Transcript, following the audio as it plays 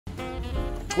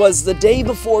'Twas the day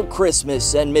before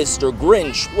Christmas and Mr.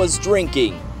 Grinch was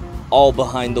drinking, all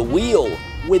behind the wheel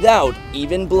without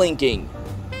even blinking.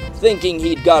 Thinking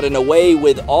he'd gotten away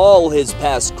with all his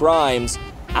past crimes,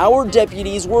 our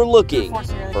deputies were looking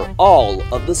for all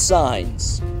of the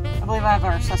signs. I believe I have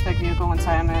our suspect vehicle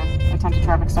inside. I'm going to attempt a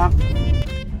traffic stop.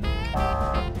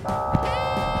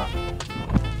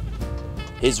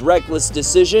 His reckless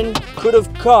decision could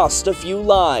have cost a few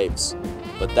lives,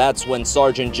 but that's when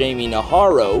Sergeant Jamie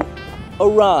Naharo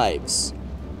arrives.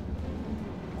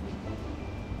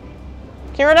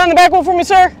 Can you roll down the back one for me,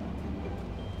 sir?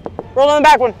 Roll down the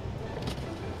back one.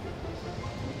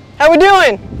 How we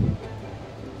doing?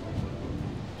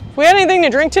 We had anything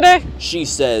to drink today? She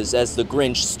says as the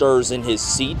Grinch stirs in his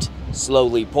seat,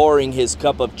 slowly pouring his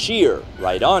cup of cheer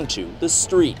right onto the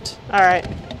street. All right.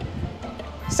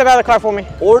 Step out of the car for me.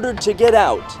 Ordered to get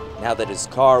out, now that his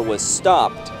car was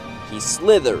stopped, he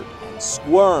slithered and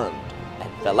squirmed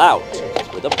and fell out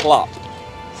with a plop.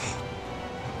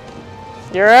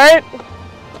 You all right?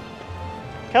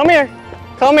 Come here.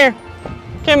 Come here.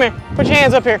 Come here. Put your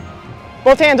hands up here.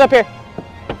 Both hands up here.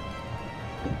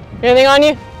 Anything on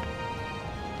you?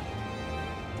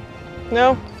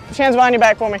 No? Put your hands behind your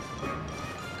back for me.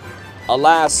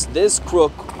 Alas, this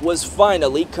crook was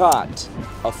finally caught,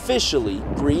 officially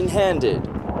green-handed,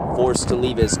 forced to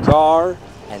leave his car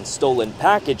and stolen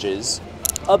packages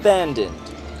abandoned.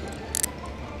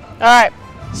 All right,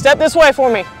 step this way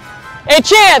for me. Hey,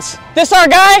 Chance, this our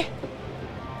guy?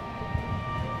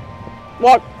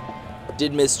 Walk.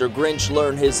 Did Mr. Grinch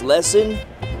learn his lesson?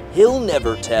 He'll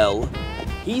never tell.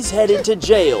 He's headed to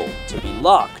jail to be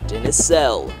locked in a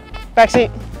cell. Back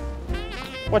seat.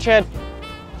 Watch your head.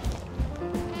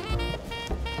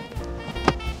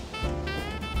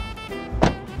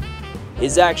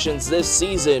 His actions this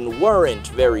season weren't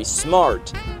very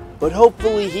smart, but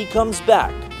hopefully he comes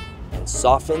back and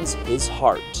softens his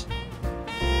heart.